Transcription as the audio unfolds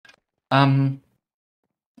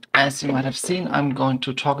As you might have seen, I'm going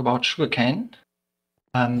to talk about SugarCane.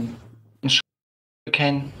 In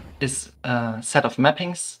SugarCane is a set of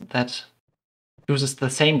mappings that uses the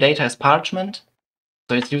same data as Parchment.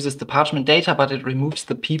 So it uses the Parchment data, but it removes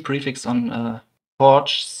the P prefix on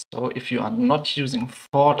Forge. So if you are not using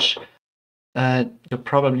Forge, you're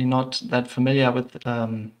probably not that familiar with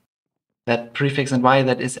that prefix and why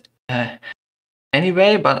that is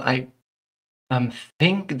anyway, but I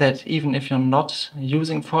think that even if you're not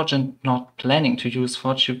using Forge and not planning to use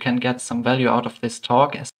Forge, you can get some value out of this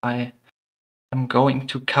talk, as I am going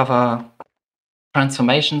to cover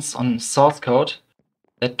transformations on source code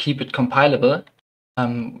that keep it compilable.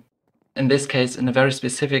 In this case, in a very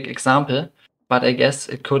specific example, but I guess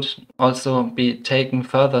it could also be taken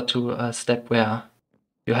further to a step where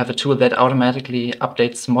you have a tool that automatically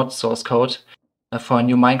updates mod source code for a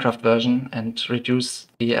new Minecraft version and reduce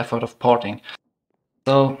the effort of porting.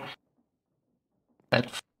 So that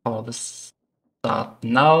for the start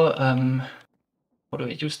now, how do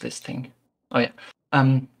I use this thing? Oh yeah.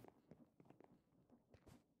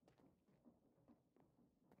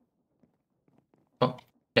 Oh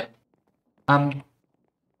yeah.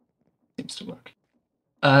 Seems to work.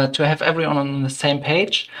 To have everyone on the same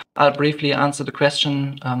page, I'll briefly answer the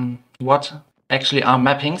question, what actually are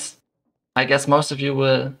mappings? I guess most of you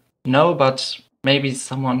will know, but maybe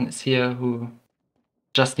someone is here who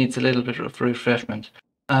just needs a little bit of refreshment.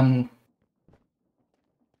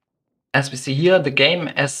 As we see here, the game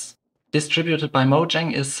as distributed by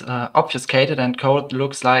Mojang is obfuscated, and code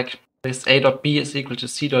looks like this a.b is equal to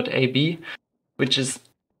c.ab, which is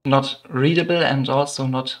not readable and also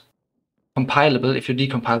not compilable if you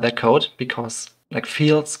decompile that code, because like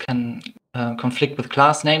fields can conflict with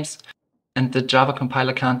class names, and the Java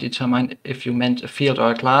compiler can't determine if you meant a field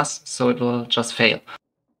or a class, so it will just fail.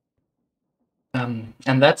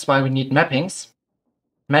 And that's why we need mappings.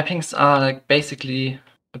 Mappings are like basically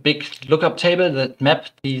a big lookup table that map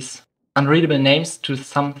these unreadable names to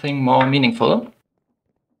something more meaningful.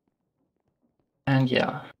 And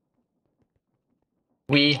yeah,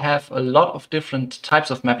 we have a lot of different types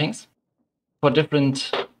of mappings for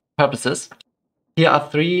different purposes. Here are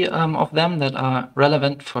three of them that are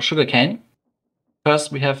relevant for SugarCane.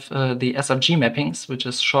 First, we have the SRG mappings, which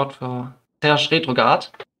is short for Serge Retrograde.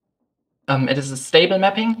 It is a stable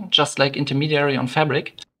mapping, just like intermediary on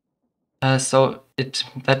Fabric. So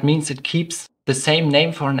that means it keeps the same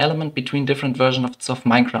name for an element between different versions of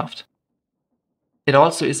Minecraft. It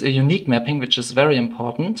also is a unique mapping, which is very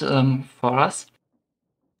important for us.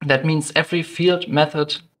 That means every field,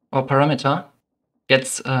 method, or parameter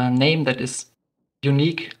gets a name that is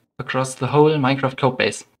unique across the whole Minecraft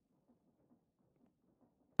codebase.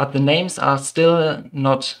 But the names are still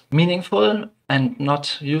not meaningful and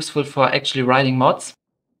not useful for actually writing mods.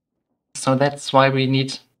 So that's why we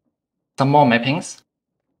need some more mappings.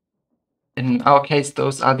 In our case,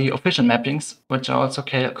 those are the official mappings, which are also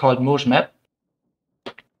called MojMap.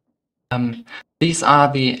 These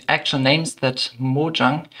are the actual names that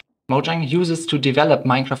Mojang uses to develop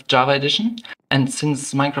Minecraft Java Edition. And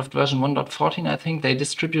since Minecraft version 1.14, I think they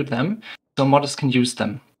distribute them, so modders can use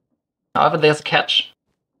them. However, there's a catch.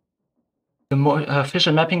 The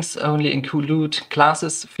official mappings only include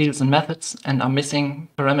classes, fields, and methods, and are missing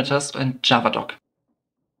parameters and Javadoc.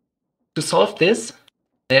 To solve this,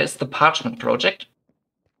 there's the Parchment project,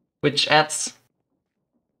 which adds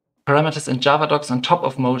parameters and Javadocs on top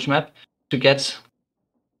of MojMap to get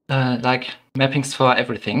like mappings for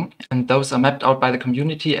everything, and those are mapped out by the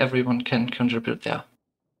community. Everyone can contribute there.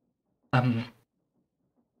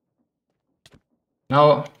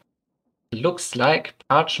 Now, it looks like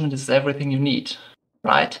Parchment is everything you need,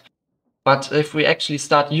 right? But if we actually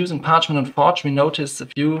start using Parchment on Forge, we notice a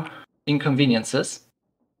few inconveniences,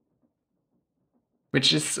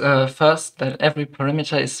 which is first that every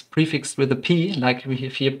parameter is prefixed with a P, like we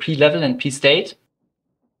have here P level and P state.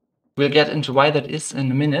 We'll get into why that is in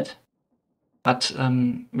a minute, but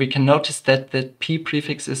we can notice that the P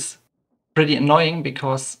prefix is pretty annoying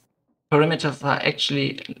because parameters are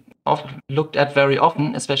actually looked at very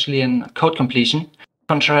often, especially in code completion,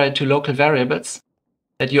 contrary to local variables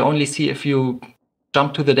that you only see if you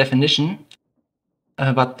jump to the definition,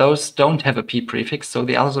 but those don't have a P prefix, so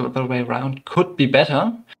the other way around could be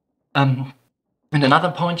better. And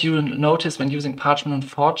another point you notice when using Parchment and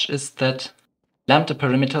Forge is that lambda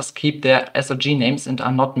parameters keep their SRG names and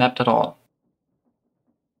are not mapped at all.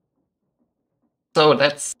 So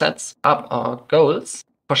that sets up our goals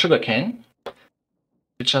for SugarCane,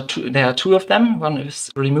 which are there are two of them. One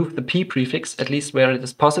is remove the P prefix, at least where it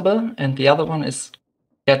is possible, and the other one is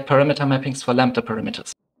get parameter mappings for lambda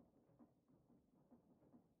parameters.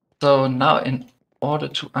 So now, in order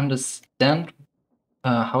to understand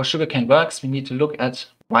how SugarCane works, we need to look at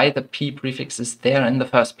why the p prefix is there in the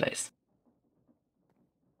first place.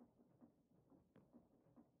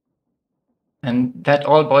 And that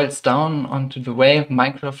all boils down onto the way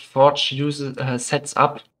Minecraft Forge sets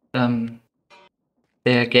up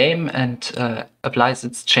their game and applies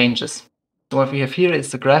its changes. So what we have here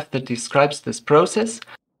is a graph that describes this process.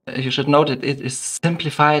 You should note that it is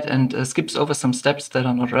simplified and skips over some steps that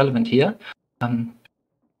are not relevant here.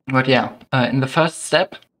 But yeah, in the first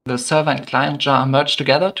step, the server and client jar are merged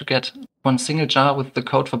together to get one single jar with the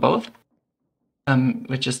code for both,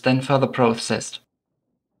 which is then further processed.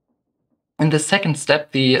 In the second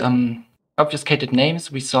step, the obfuscated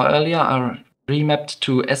names we saw earlier are remapped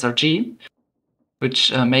to SRG,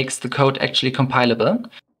 which makes the code actually compilable,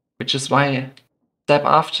 which is why step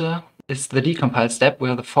after is the decompile step,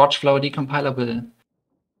 where the Forge Flow decompiler will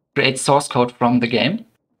create source code from the game.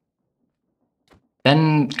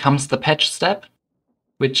 Then comes the patch step,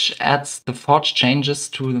 which adds the Forge changes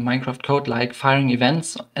to the Minecraft code, like firing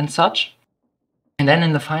events and such. And then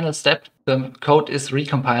in the final step, the code is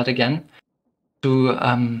recompiled again to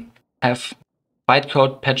have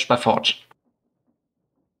bytecode patched by Forge.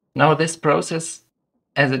 Now this process,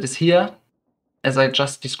 as it is here, as I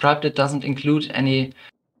just described it, doesn't include any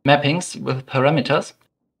mappings with parameters,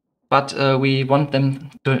 but we want them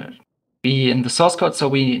to be in the source code, so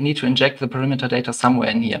we need to inject the parameter data somewhere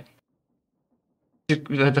in here.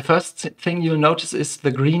 The first thing you'll notice is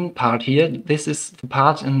the green part here. This is the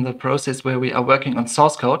part in the process where we are working on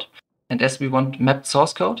source code, and as we want mapped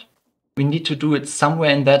source code, we need to do it somewhere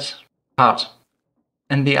in that part.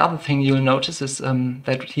 And the other thing you'll notice is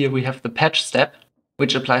that here we have the patch step,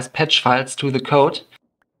 which applies patch files to the code,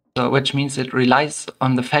 so which means it relies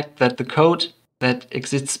on the fact that the code that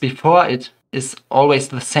exists before it is always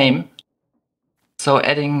the same. So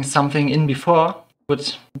adding something in before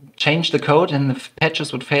would change the code and the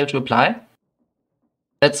patches would fail to apply.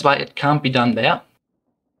 That's why it can't be done there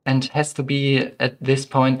and has to be at this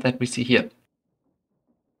point that we see here.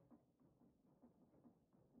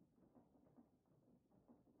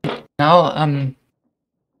 Now,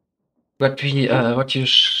 what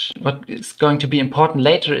is going to be important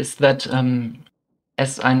later is that,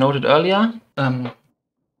 as I noted earlier,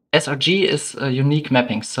 SRG is a unique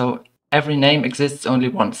mapping, so every name exists only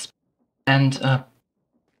once. And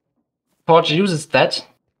Forge uses that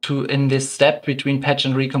in this step between patch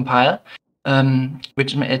and recompile,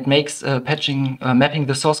 which it makes mapping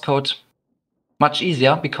the source code much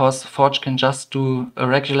easier, because Forge can just do a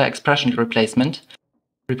regular expression replacement,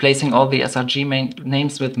 replacing all the SRG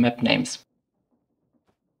names with map names.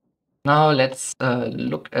 Now let's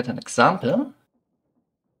look at an example.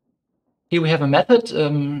 Here we have a method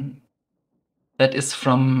that is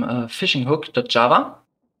from fishinghook.java.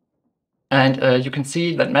 And you can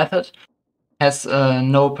see that method has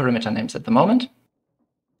no perimeter names at the moment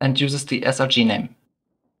and uses the SRG name.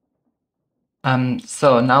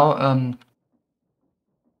 So now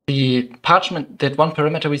the Parchment, that one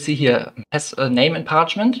parameter we see here, has a name in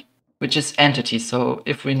Parchment, which is entity. So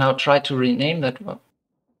if we now try to rename that,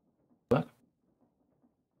 I'll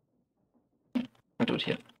do it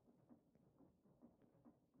here.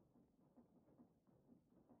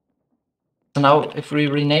 So now if we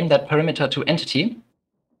rename that parameter to entity,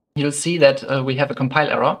 you'll see that we have a compile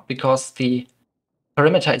error because the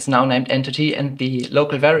parameter is now named entity and the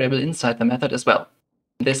local variable inside the method as well.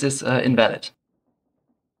 This is invalid.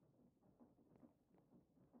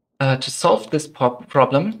 To solve this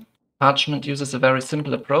problem, Parchment uses a very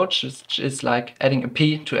simple approach, which is like adding a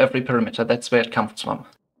p to every parameter. That's where it comes from.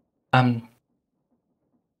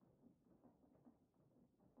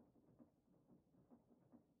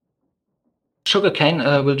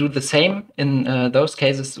 SugarCane will do the same in those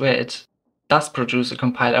cases where it does produce a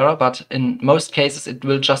compile error, but in most cases it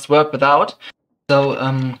will just work without. So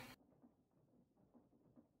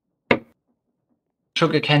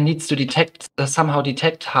SugarCane needs to somehow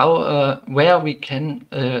detect how where we can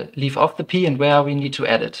leave off the p and where we need to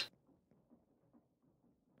add it.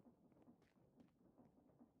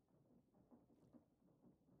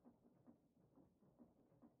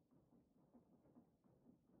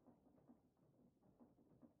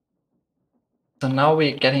 So now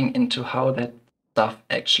we're getting into how that stuff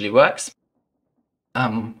actually works.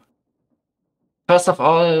 First of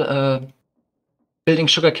all, building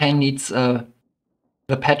SugarCane needs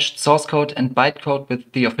the patched source code and bytecode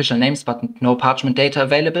with the official names, but no Parchment data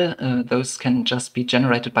available. Those can just be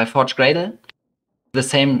generated by Forge Gradle. The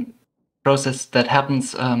same process that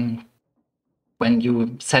happens when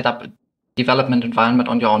you set up a development environment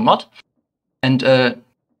on your own mod. And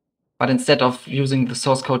but instead of using the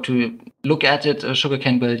source code to look at it,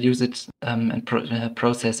 SugarCane will use it and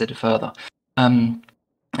process it further. And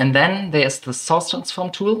then there's the source transform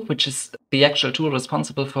tool, which is the actual tool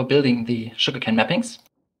responsible for building the SugarCane mappings.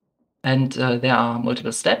 And there are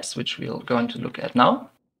multiple steps, which we're going to look at now.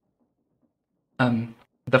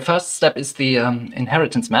 The first step is the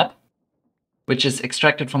inheritance map, which is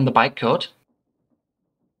extracted from the bytecode.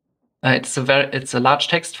 It's a large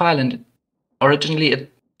text file, and originally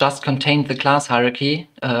it just contained the class hierarchy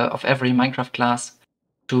of every Minecraft class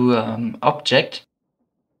to object.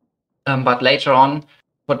 But later on,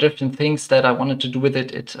 for different things that I wanted to do with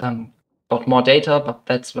it, it got more data, but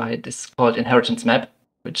that's why it is called inheritance map,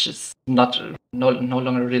 which is no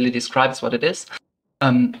longer really describes what it is.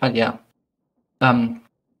 But yeah.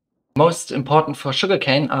 Most important for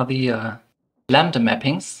SugarCane are the lambda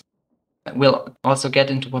mappings. We'll also get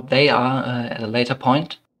into what they are at a later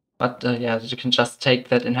point. But yeah, you can just take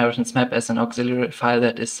that inheritance map as an auxiliary file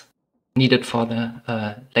that is needed for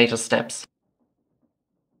the later steps.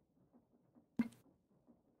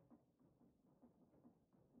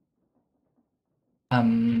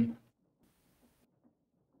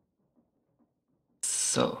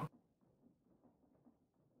 So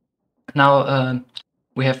now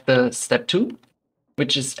we have the step 2,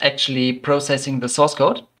 which is actually processing the source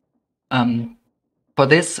code. For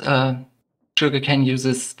this, SugarCane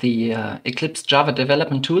uses the Eclipse Java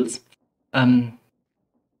development tools,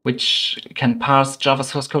 which can parse Java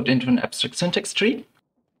source code into an abstract syntax tree.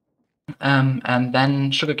 And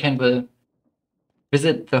then SugarCane will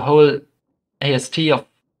visit the whole AST of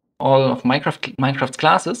all of Minecraft's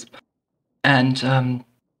classes and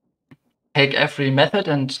take every method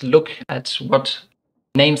and look at what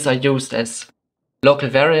names are used as local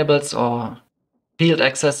variables or field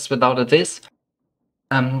access without a this.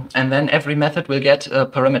 And then every method will get a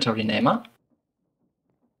parameter renamer.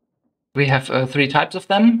 We have 3 types of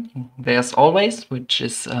them. There's always, which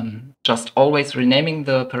is just always renaming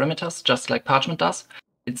the parameters, just like Parchment does.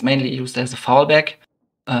 It's mainly used as a fallback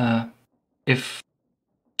if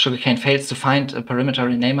SugarCane fails to find a parameter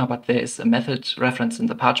renamer, but there is a method reference in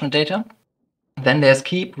the Parchment data. Then there's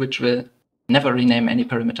keep, which will never rename any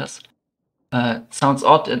parameters. It sounds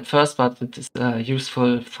odd at first, but it is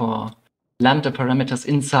useful for lambda parameters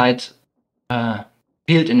inside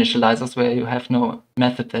field initializers where you have no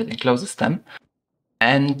method that encloses them.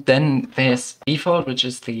 And then there's default, which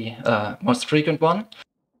is the most frequent one.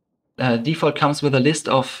 Default comes with a list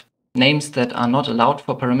of names that are not allowed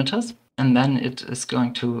for parameters, and then it is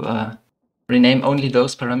going to rename only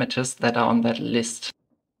those parameters that are on that list.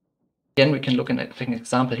 Again, we can look at an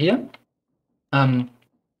example here.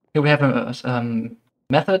 Here we have a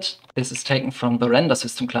method. This is taken from the render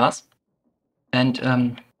system class.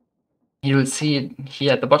 And you will see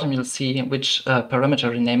here at the bottom, you'll see which parameter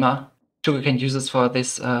renamer SugarCane uses for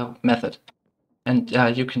this method. And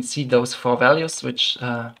you can see those 4 values, which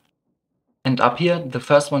end up here. The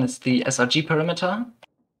first one is the SRG parameter.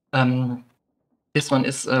 This one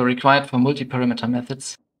is required for multi-parameter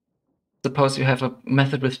methods. Suppose you have a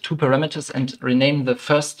method with 2 parameters and rename the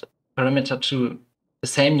first parameter to the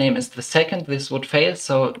same name as the second. This would fail,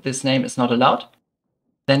 so this name is not allowed.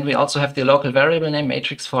 Then we also have the local variable name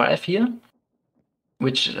matrix 4f here,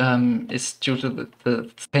 which is due to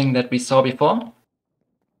the thing that we saw before,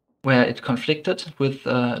 where it conflicted with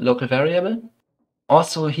local variable.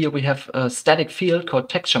 Also here we have a static field called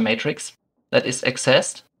texture matrix that is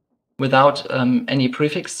accessed without any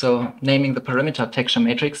prefix, so naming the parameter texture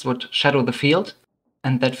matrix would shadow the field,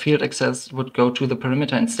 and that field access would go to the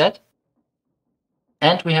parameter instead.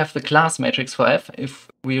 And we have the class matrix for f. If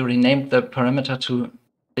we renamed the parameter to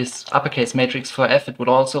this uppercase matrix for f, it would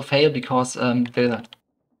also fail because the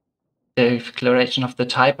declaration of the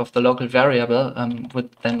type of the local variable would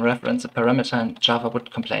then reference a parameter, and Java would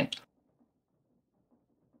complain.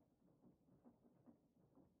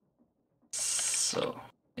 So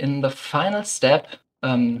in the final step,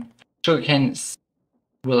 SugarCane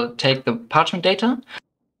will take the Parchment data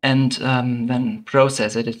and then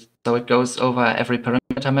process it. So it goes over every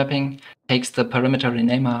parameter mapping, takes the parameter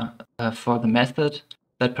renamer for the method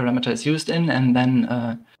that parameter is used in, and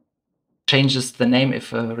then changes the name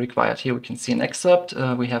if required. Here we can see an excerpt.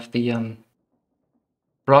 We have the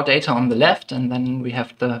raw data on the left, and then we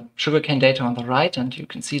have the SugarCane data on the right, and you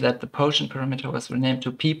can see that the potion parameter was renamed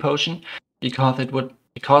to p potion because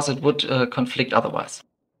it would conflict otherwise.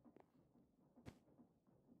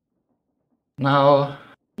 Now,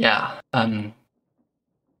 yeah,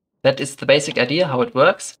 that is the basic idea how it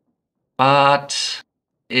works, but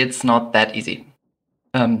it's not that easy.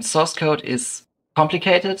 Source code is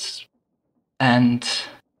complicated, and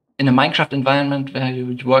in a Minecraft environment where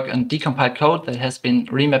you work on decompiled code that has been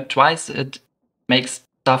remapped twice, it makes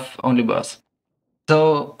stuff only worse.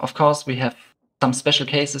 So, of course, we have some special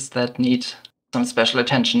cases that need some special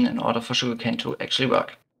attention in order for SugarCane to actually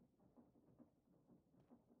work.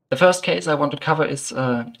 The first case I want to cover is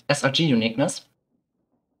SRG uniqueness.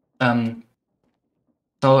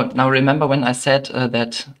 So now remember when I said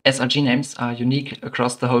that SRG names are unique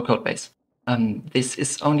across the whole code base. This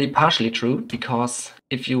is only partially true, because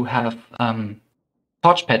if you have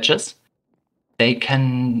forge patches, they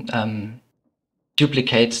can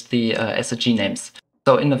duplicate the SRG names.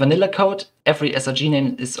 So in the vanilla code, every SRG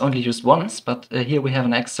name is only used once, but here we have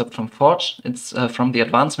an excerpt from Forge. It's from the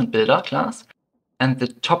advancement builder class. And the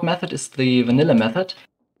top method is the vanilla method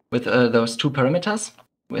with those two parameters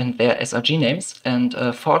and their SRG names. And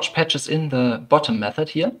Forge patches in the bottom method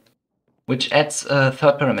here, which adds a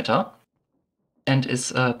third parameter and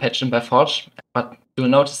is patched in by Forge. But you'll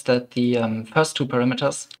notice that the first two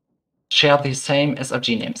parameters share the same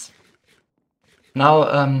SRG names. Now,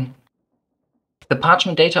 the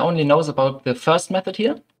Parchment data only knows about the first method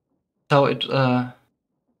here, so it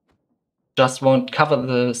just won't cover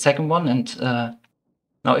the second one. And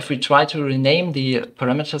now if we try to rename the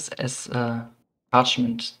parameters as the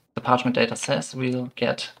Parchment data says, we'll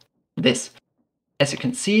get this. As you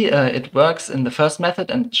can see, it works in the first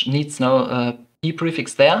method and needs no p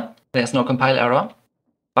prefix there. There's no compile error.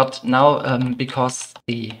 But now, because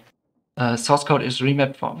the source code is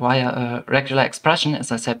remapped via a regular expression,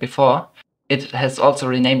 as I said before, it has also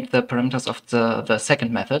renamed the parameters of the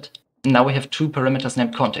second method. And now we have two parameters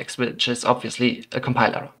named context, which is obviously a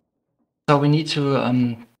compile error. So we need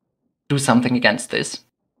to do something against this.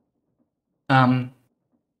 But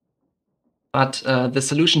the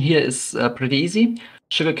solution here is pretty easy.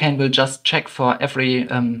 SugarCane will just check for every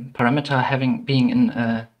parameter being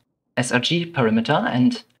an SRG parameter,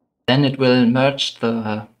 and then it will merge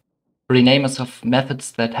the renamers of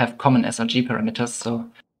methods that have common SRG parameters. So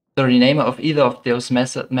the renamer of either of those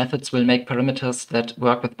methods will make parameters that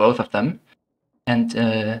work with both of them. And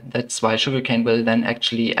that's why SugarCane will then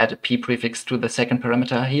actually add a p prefix to the second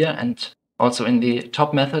parameter here and also in the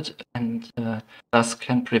top method, and thus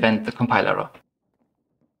can prevent the compile error.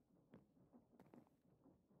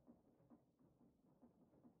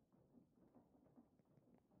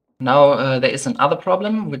 Now there is another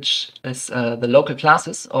problem, which is the local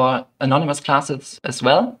classes or anonymous classes as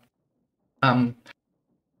well.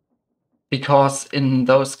 Because in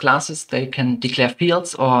those classes, they can declare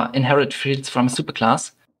fields or inherit fields from a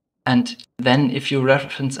superclass. And then if you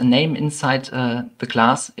reference a name inside the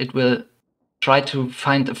class, it will try to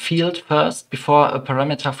find a field first before a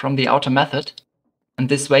parameter from the outer method. And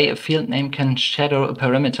this way, a field name can shadow a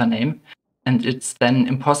parameter name. And it's then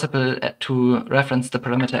impossible to reference the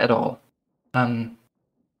parameter at all.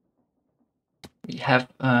 We have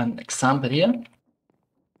an example here.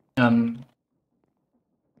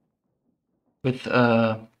 With 2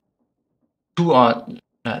 or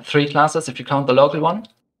 3 classes, if you count the local one.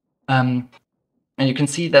 And you can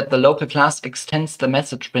see that the local class extends the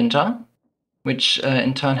message printer, which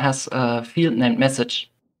in turn has a field named message.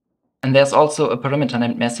 And there's also a parameter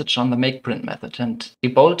named message on the makePrint method. And the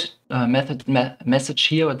bold message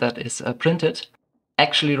here that is printed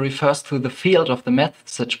actually refers to the field of the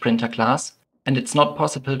message printer class, and it's not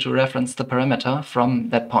possible to reference the parameter from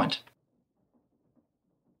that point.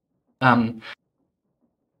 To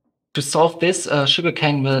solve this,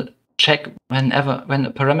 SugarCane will check when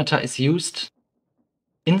a parameter is used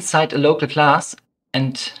inside a local class,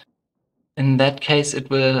 and in that case it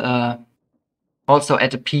will also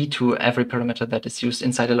add a p to every parameter that is used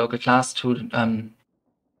inside a local class to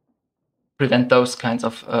prevent those kinds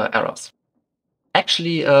of errors.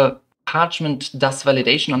 Actually, Parchment does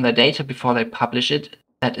validation on their data before they publish it.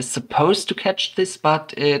 That is supposed to catch this,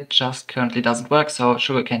 but it just currently doesn't work, so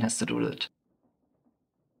SugarCane has to do it.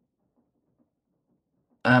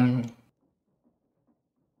 And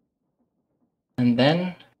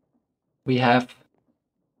then we have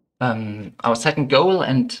our second goal,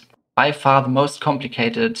 and by far the most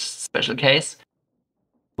complicated special case,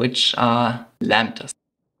 which are lambdas.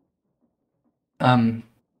 The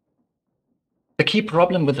key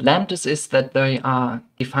problem with lambdas is that they are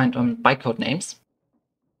defined on bytecode names.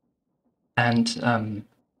 And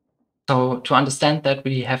so to understand that,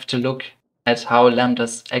 we have to look at how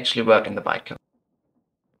lambdas actually work in the bytecode.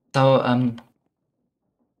 So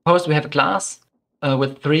suppose we have a class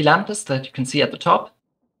with 3 lambdas that you can see at the top.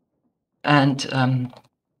 And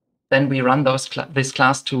then we run this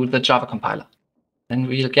class to the Java compiler. Then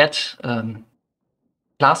we'll get a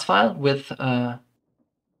class file with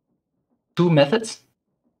 2 methods.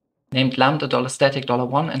 named lambda $static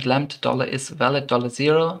 $1 and lambda is valid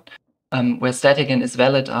 $0, where static and is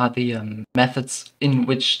valid are the methods in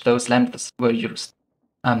which those lambdas were used.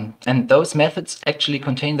 And those methods actually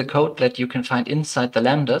contain the code that you can find inside the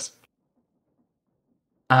lambdas.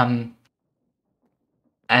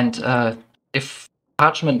 If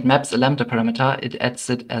Parchment maps a lambda parameter, it adds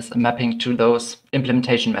it as a mapping to those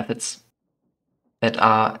implementation methods that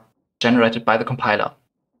are generated by the compiler.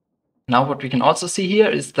 Now what we can also see here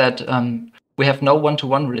is that we have no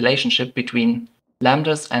one-to-one relationship between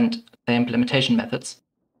lambdas and the implementation methods,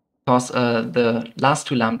 because the last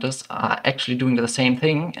two lambdas are actually doing the same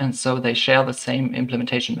thing, and so they share the same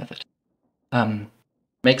implementation method.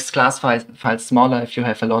 Makes class files smaller if you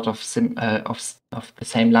have a lot of the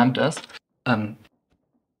same lambdas,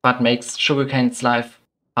 but makes SugarCane's life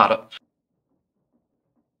harder.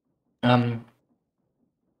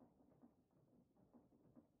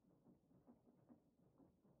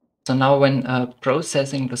 So now when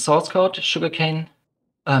processing the source code, SugarCane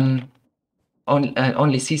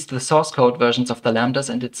only sees the source code versions of the lambdas,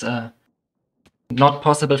 and it's not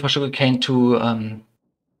possible for SugarCane to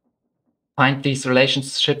find these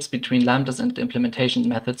relationships between lambdas and implementation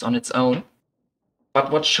methods on its own. But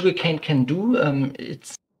what SugarCane can do,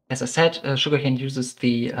 it's, as I said, SugarCane uses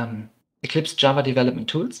the Eclipse Java development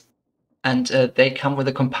tools, and they come with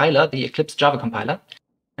a compiler, the Eclipse Java compiler,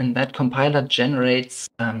 and that compiler generates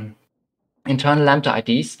internal lambda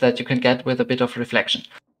IDs that you can get with a bit of reflection.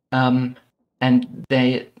 And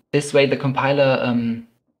this way the compiler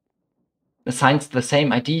assigns the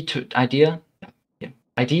same ID to the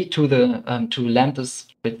to lambdas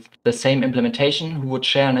with the same implementation who would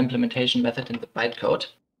share an implementation method in the bytecode.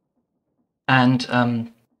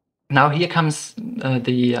 And now here comes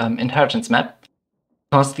the inheritance map,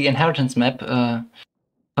 because the inheritance map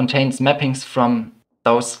contains mappings from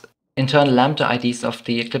those internal lambda IDs of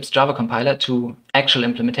the Eclipse Java compiler to actual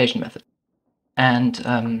implementation method.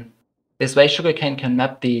 And this way SugarCane can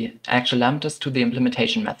map the actual lambdas to the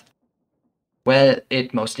implementation method. Well,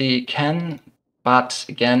 it mostly can, but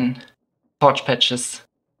again, forge patches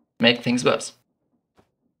make things worse.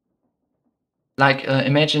 Like,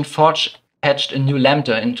 imagine forge patched a new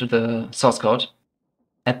lambda into the source code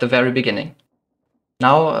at the very beginning.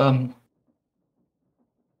 Now,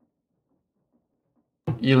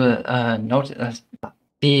 you will notice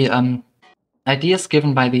the ideas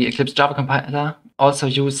given by the Eclipse Java compiler also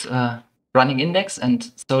use running index,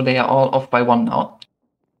 and so they are all off by 1 now.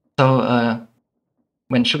 So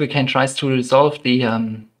when SugarCane tries to resolve the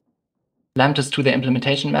lambdas to the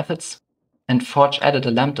implementation methods, and Forge added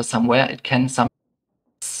a lambda somewhere, it can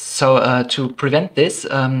So to prevent this,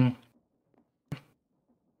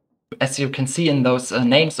 as you can see in those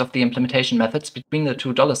names of the implementation methods between the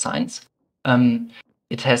two $signs,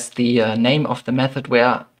 it has the name of the method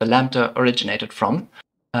where the lambda originated from,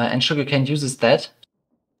 and SugarCane uses that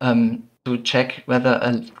to check whether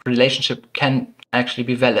a relationship can actually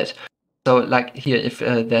be valid. So, like here, if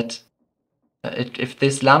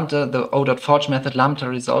this lambda, the o.forge method lambda,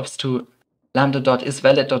 resolves to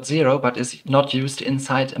lambda.isValid.0 but is not used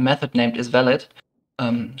inside a method named isValid,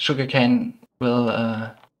 SugarCane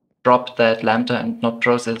will drop that lambda and not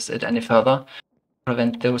process it any further,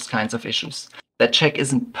 prevent those kinds of issues. That check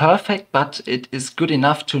isn't perfect, but it is good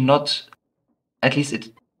enough to not, at least it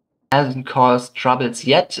hasn't caused troubles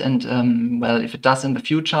yet, and well, if it does in the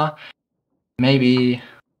future, maybe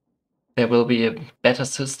there will be a better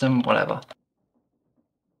system, whatever.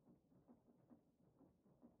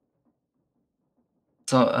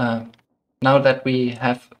 So now that we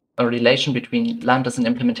have a relation between lambdas and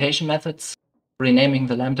implementation methods, renaming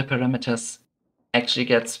the lambda parameters actually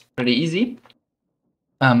gets pretty easy.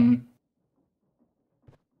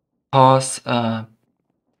 Because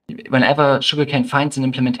whenever SugarCane finds an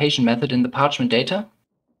implementation method in the Parchment data,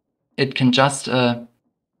 it can just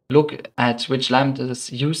look at which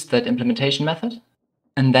lambdas use that implementation method,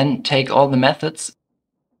 and then take all the methods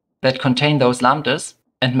that contain those lambdas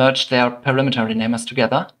and merge their parameter renamers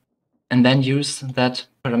together, and then use that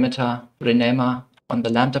parameter renamer on the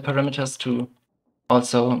lambda parameters to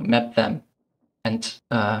also map them, and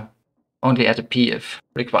only add a p if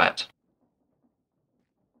required.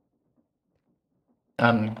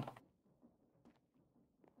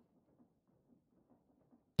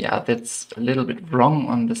 Yeah, that's a little bit wrong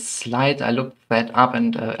on the slide. I looked that up,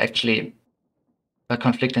 and actually the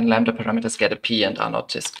conflicting lambda parameters get a p and are not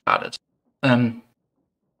discarded.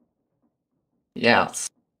 Yeah,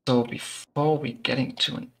 so before we getting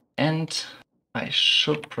to an end, I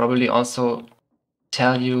should probably also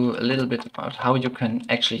tell you a little bit about how you can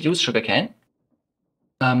actually use SugarCane.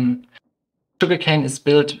 SugarCane is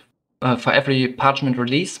built for every Parchment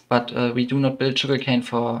release, but we do not build SugarCane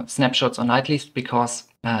for snapshots or nightlies because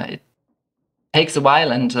it takes a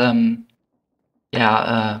while and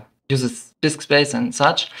uses disk space and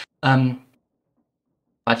such.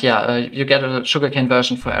 But yeah, you get a SugarCane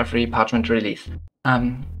version for every Parchment release.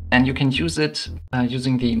 And you can use it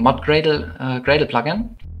using the mod Gradle plugin,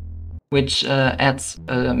 which adds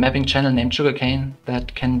a mapping channel named SugarCane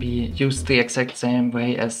that can be used the exact same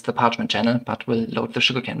way as the Parchment channel, but will load the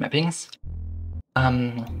SugarCane mappings.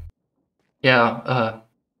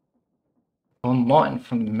 For more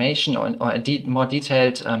information or a more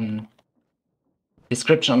detailed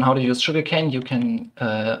description on how to use SugarCane, you can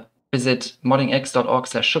visit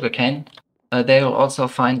moddingx.org/sugarcane. There you'll also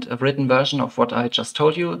find a written version of what I just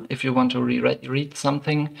told you if you want to read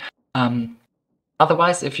something.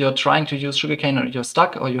 Otherwise, if you're trying to use SugarCane or you're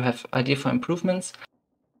stuck or you have idea for improvements,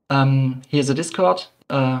 here's a Discord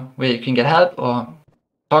where you can get help or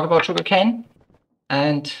talk about SugarCane.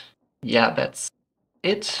 And yeah, that's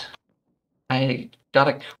it. I got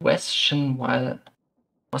a question while I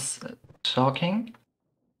was talking.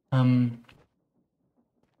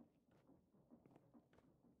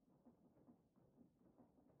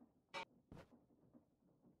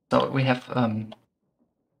 So we have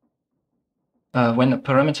when a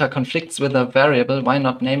parameter conflicts with a variable, why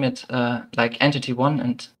not name it like entity1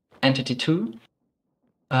 and entity2?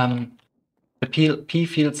 The P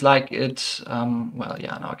feels like it, well,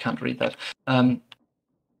 yeah, no, I can't read that. I'm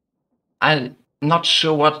not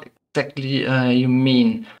sure what exactly you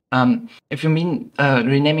mean. If you mean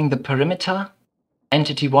renaming the parameter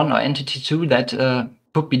entity1 or entity2, that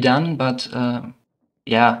could be done, but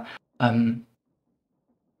yeah,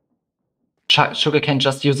 SugarCane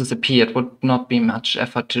just uses a P. It would not be much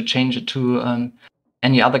effort to change it to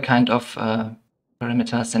any other kind of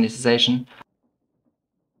parameter sanitization.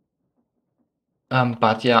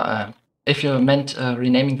 But yeah, if you meant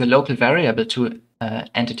renaming the local variable to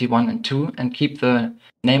entity1 and 2 and keep the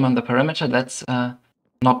name on the parameter, that's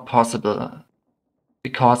not possible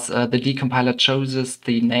because the decompiler chooses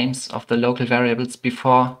the names of the local variables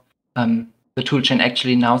before the toolchain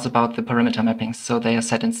actually knows about the parameter mappings, so they are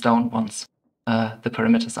set in stone once the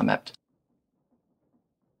parameters are mapped.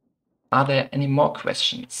 Are there any more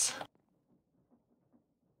questions?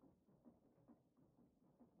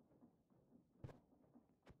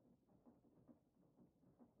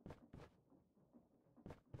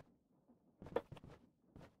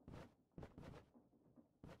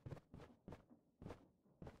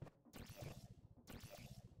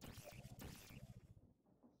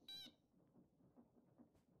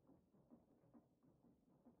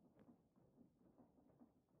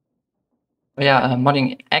 Yeah,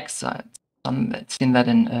 modding X. I've seen that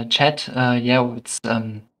in chat. Yeah, it's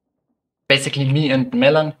basically me and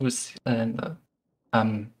Melon, who's in the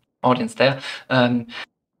audience there.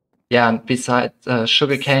 Yeah, and besides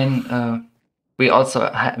SugarCane, we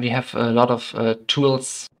also have a lot of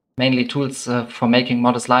tools, mainly tools for making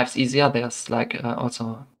modders' lives easier. There's like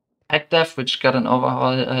also PackDev, which got an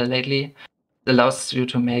overhaul lately. It allows you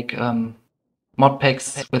to make mod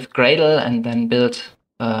packs with Gradle and then build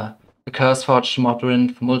a CurseForge,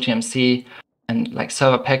 Modrinth, MultiMC, and like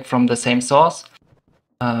server pack from the same source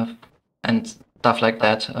and stuff like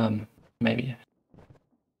that. Maybe.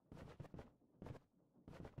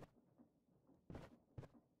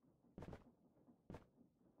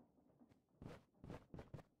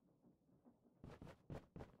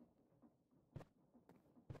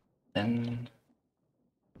 Then,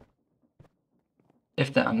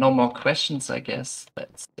 if there are no more questions, I guess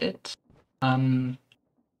that's it.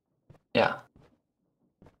 Yeah.